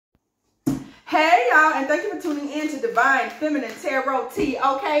Hey y'all, and thank you for tuning in to Divine Feminine Tarot Tea,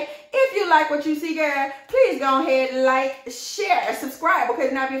 okay? If you like what you see, girl, please go ahead, like, share, subscribe, okay?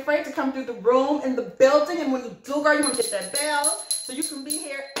 Do not be afraid to come through the room, in the building, and when you do, girl, you want to hit that bell so you can be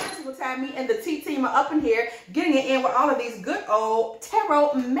here every single time me and the Tea team are up in here getting it in with all of these good old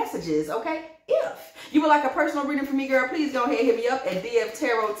tarot messages, okay? If you would like a personal reading from me, girl, please go ahead and hit me up at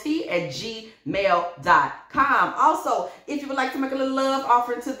dftarottea@gmail.com. Also, if you would like to make a little love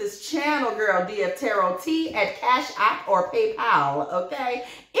offering to this channel, girl, dftarottea at CASHAPP or PayPal, okay?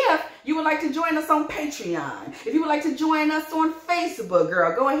 If you would like to join us on Patreon, if you would like to join us on Facebook,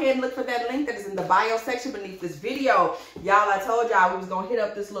 girl, go ahead and look for that link that is in the bio section beneath this video. Y'all, I told y'all we was going to hit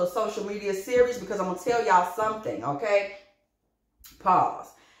up this little social media series because I'm going to tell y'all something, okay? Pause.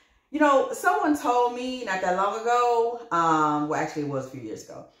 You know, someone told me not that long ago, well, actually it was a few years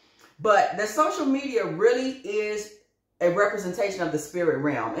ago, but that social media really is a representation of the spirit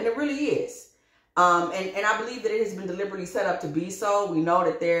realm, and it really is. And I believe that it has been deliberately set up to be so. We know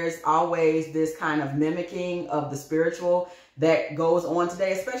that there's always this kind of mimicking of the spiritual that goes on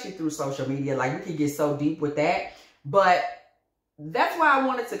today, especially through social media. Like, we could get so deep with that, but that's why I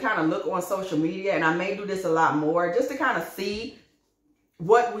wanted to kind of look on social media, and I may do this a lot more, just to kind of see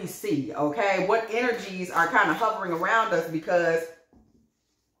what we see, okay? What energies are kind of hovering around us, because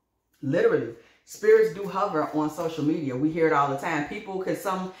literally spirits do hover on social media. We hear it all the time. People could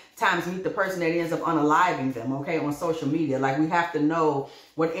sometimes meet the person that ends up unaliving them, okay, on social media. Like, we have to know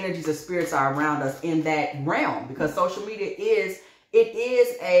what energies of spirits are around us in that realm, because social media is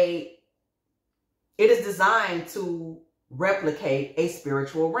designed to replicate a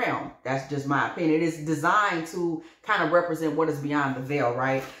spiritual realm. That's just my opinion. It is designed to kind of represent what is beyond the veil,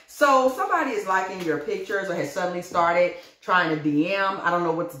 right? So somebody is liking your pictures or has suddenly started trying to DM. I don't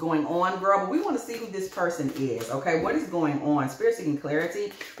know what's going on, girl, but we want to see who this person is, okay? What is going on? Spirit seeking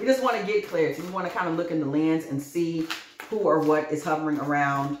clarity. We just want to get clarity. We want to kind of look in the lens and see who or what is hovering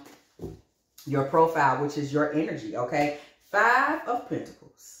around your profile, which is your energy, okay? 5 of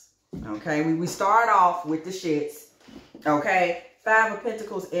Pentacles, okay? We start off with the shits. Okay, 5 of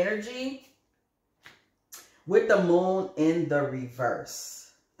Pentacles energy with the moon in the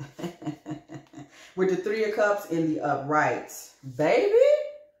reverse. With the 3 of Cups in the upright. Baby,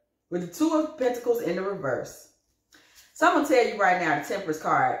 with the 2 of Pentacles in the reverse. So I'm going to tell you right now, the Temperance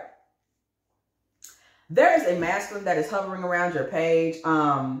card. There is a masculine that is hovering around your page.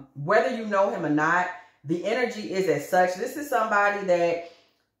 Whether you know him or not, the energy is as such. This is somebody that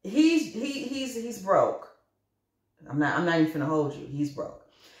he's broke. I'm not even gonna hold you. He's broke.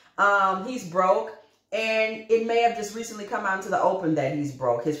 He's broke, and it may have just recently come out into the open that he's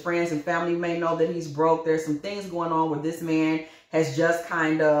broke. His friends and family may know that he's broke. There's some things going on where this man has just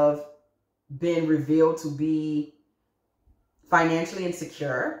kind of been revealed to be financially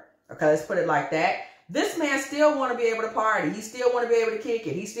insecure. Okay, let's put it like that. This man still want to be able to party. He still want to be able to kick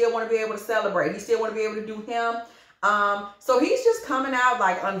it. He still want to be able to celebrate. He still want to be able to do him. So he's just coming out,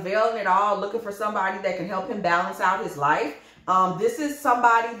 like, unveiling it all, looking for somebody that can help him balance out his life. This is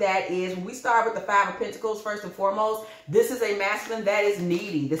somebody that is, when we start with the 5 of Pentacles, first and foremost, this is a masculine that is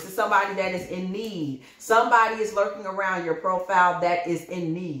needy. This is somebody that is in need. Somebody is lurking around your profile that is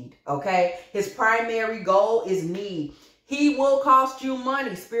in need, okay? His primary goal is need. He will cost you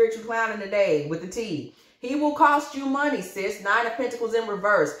money, spiritual clown in the day with the T. He will cost you money, sis. 9 of Pentacles in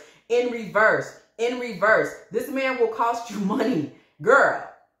reverse, in reverse. In reverse, this man will cost you money, girl.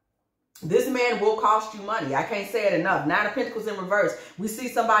 This man will cost you money. I can't say it enough. 9 of Pentacles in reverse. We see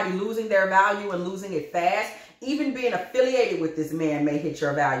somebody losing their value and losing it fast. Even being affiliated with this man may hit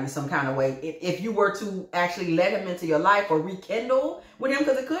your value some kind of way. If you were to actually let him into your life or rekindle with him,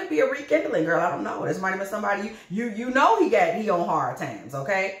 because it could be a rekindling, girl. I don't know. This might have been somebody you know he on hard times,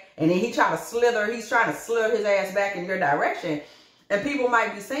 okay? And then he's trying to slither his ass back in your direction. And people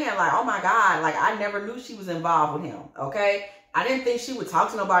might be saying, like, oh my God, like, I never knew she was involved with him, okay? I didn't think she would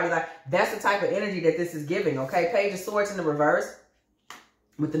talk to nobody. Like, that's the type of energy that this is giving, okay? Page of Swords in the reverse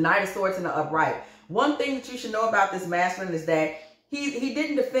with the Knight of Swords in the upright. One thing that you should know about this masculine is that he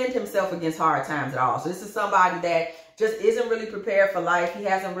didn't defend himself against hard times at all. So this is somebody that just isn't really prepared for life. He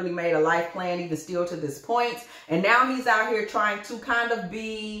hasn't really made a life plan even still to this point. And now he's out here trying to kind of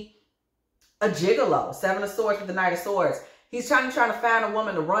be a gigolo. 7 of Swords with the Knight of Swords. He's trying to find a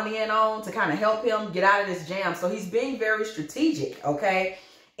woman to run in on to kind of help him get out of this jam. So he's being very strategic, okay,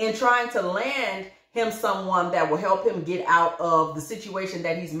 in trying to land him someone that will help him get out of the situation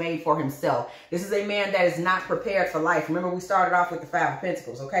that he's made for himself. This is a man that is not prepared for life. Remember, we started off with the 5 of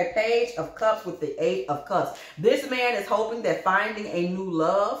Pentacles, okay? Page of Cups with the 8 of Cups. This man is hoping that finding a new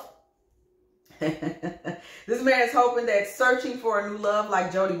love This man is hoping that searching for a new love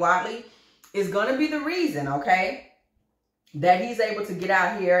like Jody Watley, is going to be the reason, okay, that he's able to get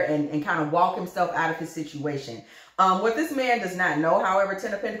out here and kind of walk himself out of his situation. What this man does not know, however,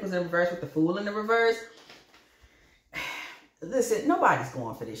 10 of Pentacles in reverse with the Fool in the reverse. Listen, nobody's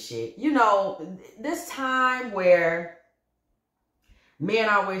going for this shit. You know, this time where men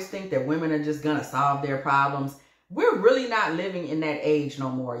always think that women are just going to solve their problems. We're really not living in that age no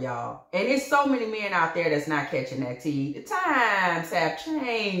more, y'all. And there's so many men out there that's not catching that tea. The times have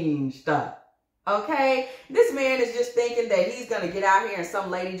changed. Okay? This man is just thinking that he's going to get out here and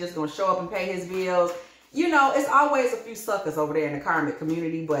some lady just going to show up and pay his bills. You know, it's always a few suckers over there in the karmic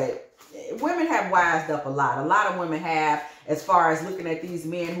community, but women have wised up a lot. A lot of women have, as far as looking at these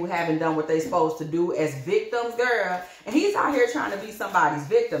men who haven't done what they're supposed to do as victims, girl. And he's out here trying to be somebody's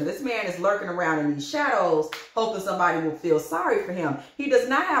victim. This man is lurking around in these shadows, hoping somebody will feel sorry for him. He does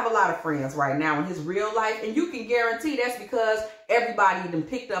not have a lot of friends right now in his real life. And you can guarantee that's because everybody even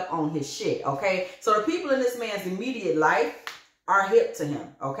picked up on his shit, okay? So the people in this man's immediate life are hip to him,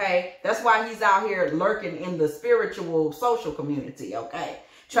 okay? That's why he's out here lurking in the spiritual social community, okay?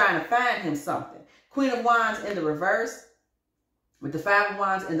 Trying to find him something. Queen of Wands in the reverse with the 5 of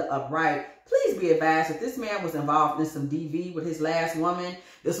Wands in the upright. Please be advised that this man was involved in some DV with his last woman.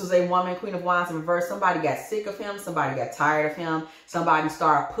 This was a woman, Queen of Wands in reverse. Somebody got sick of him. Somebody got tired of him. Somebody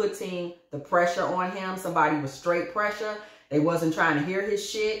started putting the pressure on him. Somebody was straight pressure. They wasn't trying to hear his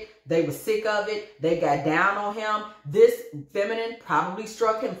shit. They were sick of it. They got down on him. This feminine probably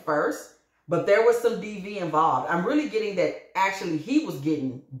struck him first, but there was some DV involved. I'm really getting that actually he was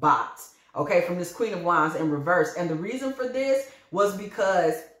getting bots, okay, from this Queen of Wands in reverse. And the reason for this was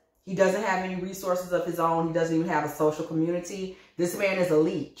because he doesn't have any resources of his own. He doesn't even have a social community. This man is a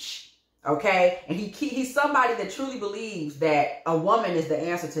leech, okay? And he's somebody that truly believes that a woman is the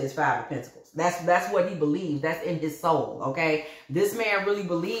answer to his 5 of Pentacles. That's what he believes. That's in his soul, okay? This man really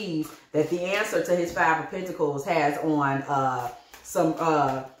believes that the answer to his 5 of Pentacles has on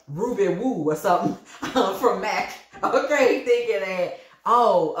some Ruby Woo or something from Mac, okay? Thinking that,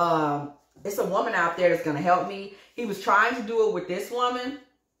 oh, it's a woman out there that's going to help me. He was trying to do it with this woman.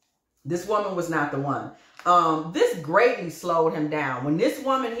 This woman was not the one. This greatly slowed him down. When this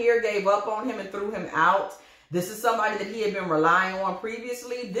woman here gave up on him and threw him out, this is somebody that he had been relying on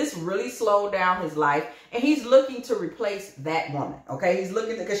previously. This really slowed down his life, and he's looking to replace that woman, okay? He's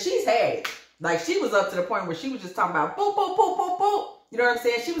looking to, because she's had it. Like, she was up to the point where she was just talking about boop, boop, boop, boop, boop. You know what I'm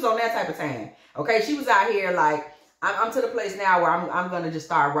saying? She was on that type of time, okay? She was out here like, I'm to the place now where I'm going to just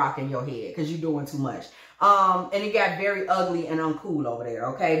start rocking your head because you're doing too much. And it got very ugly and uncool over there,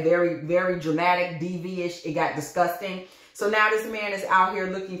 okay? Very, very dramatic, devious. It got disgusting. So now this man is out here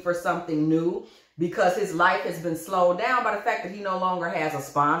looking for something new because his life has been slowed down by the fact that he no longer has a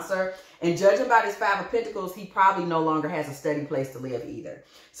sponsor. And judging by this 5 of Pentacles, he probably no longer has a steady place to live either.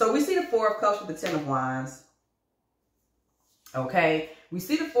 So we see the 4 of Cups with the 10 of Wands. Okay, we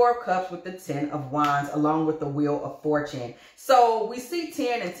see the 4 of Cups with the 10 of Wands along with the Wheel of Fortune. So we see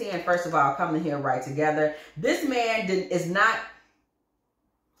 10 and 10, first of all, coming here right together. This man is not,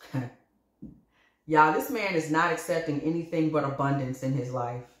 y'all, this man is not accepting anything but abundance in his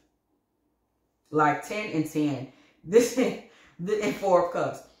life. Like 10 and 10, this and 4 of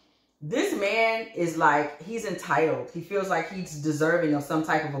Cups. This man is like, he's entitled. He feels like he's deserving of some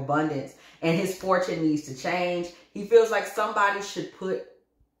type of abundance and his fortune needs to change. He feels like somebody should put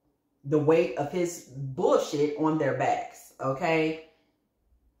the weight of his bullshit on their backs, okay?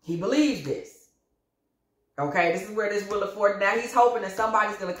 He believes this, okay? This is where this Wheel of Fortune, now he's hoping that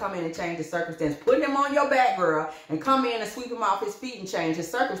somebody's going to come in and change his circumstance. Put him on your back, girl, and come in and sweep him off his feet and change his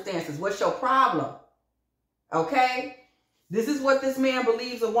circumstances. What's your problem, okay? This is what this man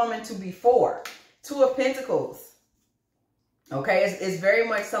believes a woman to be for. 2 of Pentacles. Okay, it's very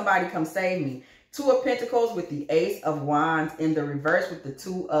much somebody come save me. 2 of Pentacles with the Ace of Wands in the reverse with the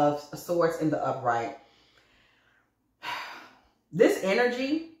 2 of Swords in the upright. This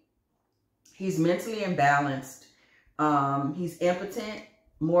energy, he's mentally imbalanced. He's impotent,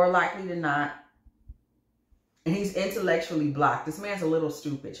 more likely than not. And he's intellectually blocked. This man's a little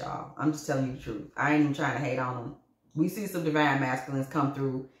stupid, y'all. I'm just telling you the truth. I ain't even trying to hate on him. We see some divine masculines come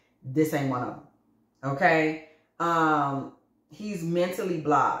through. This ain't one of them. Okay? He's mentally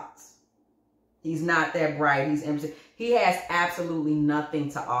blocked. He's not that bright. He's empty. He has absolutely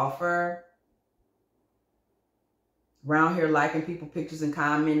nothing to offer. Around here liking people pictures and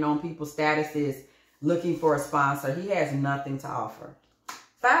commenting on people's statuses, looking for a sponsor. He has nothing to offer.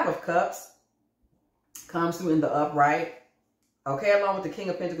 5 of Cups comes through in the upright. Okay, along with the King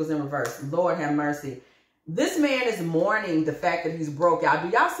of Pentacles in reverse. Lord have mercy. This man is mourning the fact that he's broke, y'all.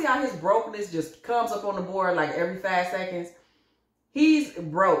 Do y'all see how his brokenness just comes up on the board like every 5 seconds? He's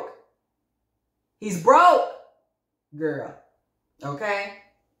broke. He's broke, girl. Okay?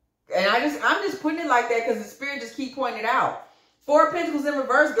 And I'm just putting it like that because the spirit just keep pointing it out. 4 of Pentacles in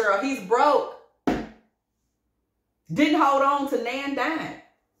reverse, girl. He's broke. Didn't hold on to nan dime.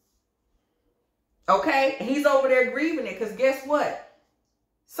 Okay? He's over there grieving it because guess what?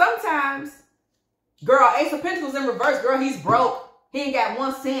 Sometimes, girl, Ace of Pentacles in reverse, girl, he's broke. He ain't got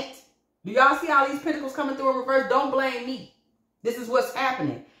 1 cent. Do y'all see all these pentacles coming through in reverse? Don't blame me. This is what's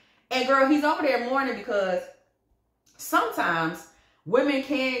happening. And girl, he's over there mourning because sometimes women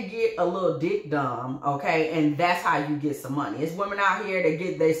can get a little dick dumb, okay? And that's how you get some money. It's women out here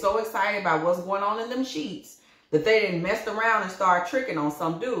that they so excited about what's going on in them sheets that they didn't mess around and start tricking on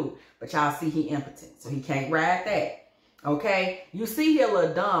some dude. But y'all see he impotent, so he can't ride that, okay? You see he a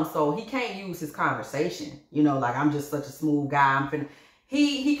little dumb, so he can't use his conversation. You know, like, I'm just such a smooth guy. I'm finna...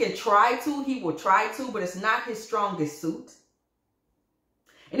 He can try to, he will try to, but it's not his strongest suit.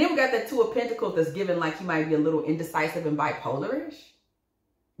 And then we got that 2 of Pentacles that's given like he might be a little indecisive and bipolarish,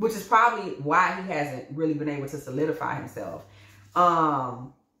 which is probably why he hasn't really been able to solidify himself. Girl,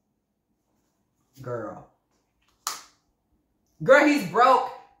 he's broke.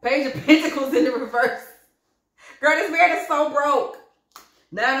 Page of Pentacles in the reverse. Girl, this man is so broke.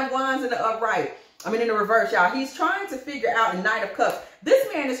 9 of Wands in the upright. I mean, in the reverse, y'all. He's trying to figure out a Knight of Cups.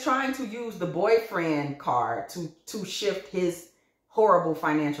 This man is trying to use the boyfriend card to shift his horrible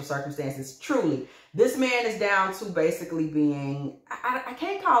financial circumstances. Truly, this man is down to basically being, I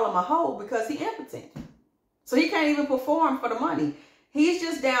can't call him a hoe because he's impotent. So he can't even perform for the money. He's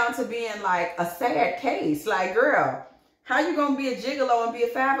just down to being like a sad case. Like, girl, how you going to be a gigolo and be a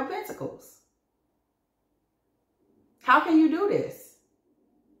 5 of Pentacles? How can you do this?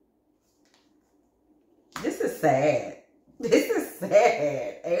 This is sad. This is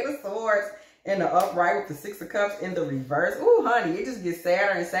sad. 8 of Swords in the upright with the 6 of Cups in the reverse. Ooh, honey, it just gets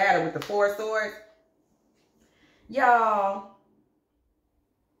sadder and sadder with the 4 of Swords. Y'all,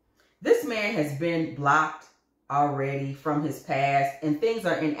 this man has been blocked already from his past and things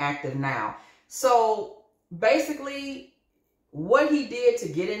are inactive now. So basically, what he did to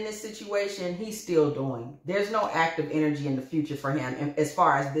get in this situation, he's still doing. There's no active energy in the future for him as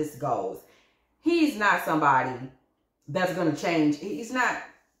far as this goes. He's not somebody that's going to change. He's not.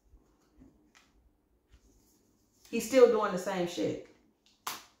 He's still doing the same shit.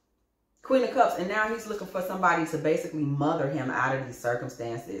 Queen of Cups. And now he's looking for somebody to basically mother him out of these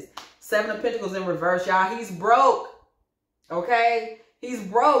circumstances. 7 of Pentacles in reverse, y'all. He's broke. Okay? He's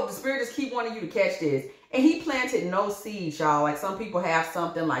broke. The spirit just keep wanting you to catch this. And he planted no seeds, y'all. Like some people have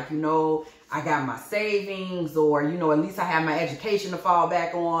something like, you know, I got my savings, or, you know, at least I have my education to fall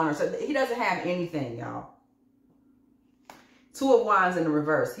back on, or something. He doesn't have anything, y'all. 2 of Wands in the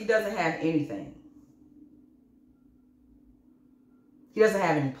reverse. He doesn't have anything. He doesn't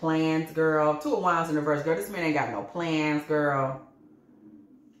have any plans, girl. 2 of Wands in the reverse, girl. This man ain't got no plans, girl.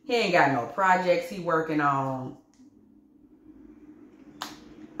 He ain't got no projects he working on.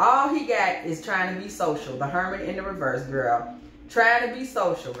 All he got is trying to be social. The Hermit in the reverse, girl. Trying to be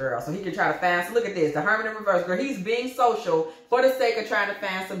social, girl. So he can try to find, so look at this. The Hermit in reverse, girl. He's being social for the sake of trying to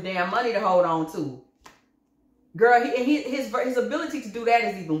find some damn money to hold on to. Girl, his ability to do that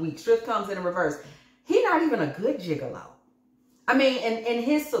is even weak. Strength comes in the reverse. He's not even a good gigolo. I mean, and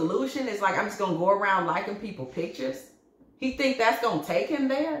his solution is like, I'm just going to go around liking people pictures. He think that's going to take him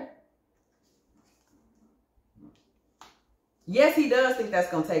there? Yes, he does think that's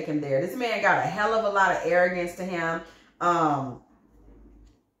going to take him there. This man got a hell of a lot of arrogance to him. And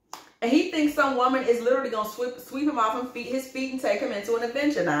he thinks some woman is literally going to sweep him off his feet and take him into an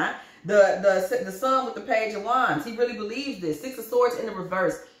adventure. Now, the Sun with the Page of Wands, he really believes this. 6 of Swords in the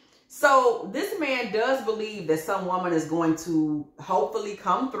reverse. So this man does believe that some woman is going to hopefully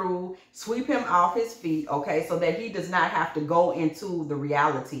come through, sweep him off his feet, okay, so that he does not have to go into the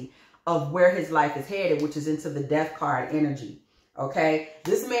reality of where his life is headed, which is into the Death card energy. Okay,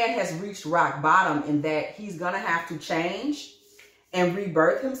 this man has reached rock bottom in that he's going to have to change and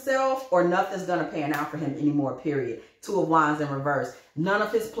rebirth himself, or nothing's going to pan out for him anymore, period. 2 of Wands in reverse. None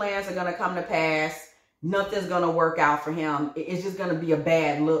of his plans are going to come to pass. Nothing's going to work out for him. It's just going to be a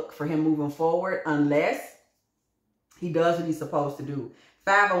bad look for him moving forward unless he does what he's supposed to do.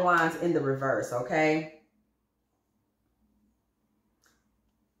 5 of Wands in the reverse, okay?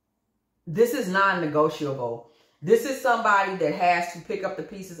 This is non-negotiable. This is somebody that has to pick up the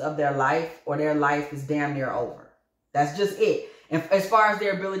pieces of their life, or their life is damn near over. That's just it. And as far as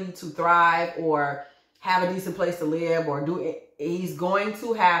their ability to thrive or have a decent place to live or do it, he's going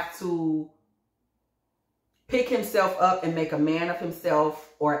to have to pick himself up and make a man of himself,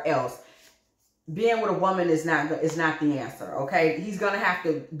 or else. being with a woman is not the answer, okay? He's going to have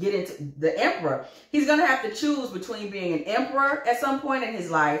to get into the Emperor. He's going to have to choose between being an emperor at some point in his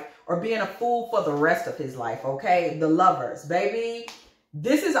life or being a fool for the rest of his life, okay? The Lovers, baby.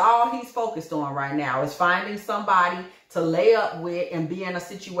 This is all he's focused on right now, is finding somebody to lay up with and be in a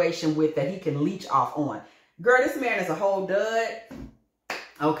situation with that he can leech off on. Girl, this man is a whole dud,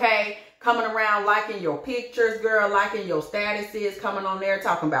 okay? Coming around liking your pictures, girl, liking your statuses, coming on there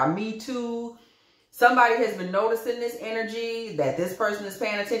talking about me too. Somebody has been noticing this energy, that this person is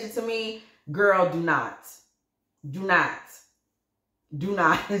paying attention to me. Girl, do not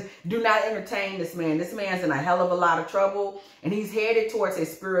entertain this man. This man's in a hell of a lot of trouble, and he's headed towards a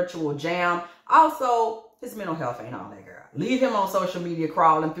spiritual jam. Also, his mental health ain't all that, girl. Leave him on social media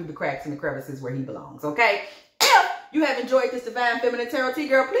crawling through the cracks and the crevices where he belongs, okay? If you have enjoyed this Divine Feminine Tarot Tea,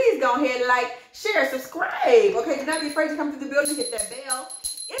 girl, please go ahead and like, share, subscribe, okay? Do not be afraid to come through the building, hit that bell.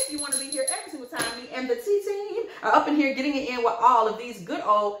 If you want to be here every single time, me and the T-Team are up in here getting it in with all of these good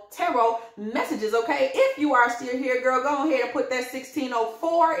old tarot messages, okay? If you are still here, girl, go ahead and put that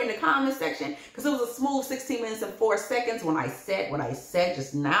 1604 in the comment section, because it was a smooth 16 minutes and 4 seconds when I said what I said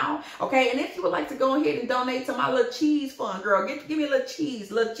just now, okay? And if you would like to go ahead and donate to my little cheese fund, girl, give me a little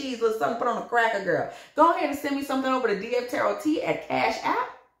cheese, little something put on a cracker, girl. Go ahead and send me something over to dftarottea at CASHAPP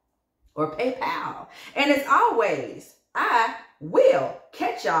or PayPal. And as always, I will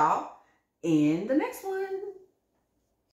catch y'all in the next one.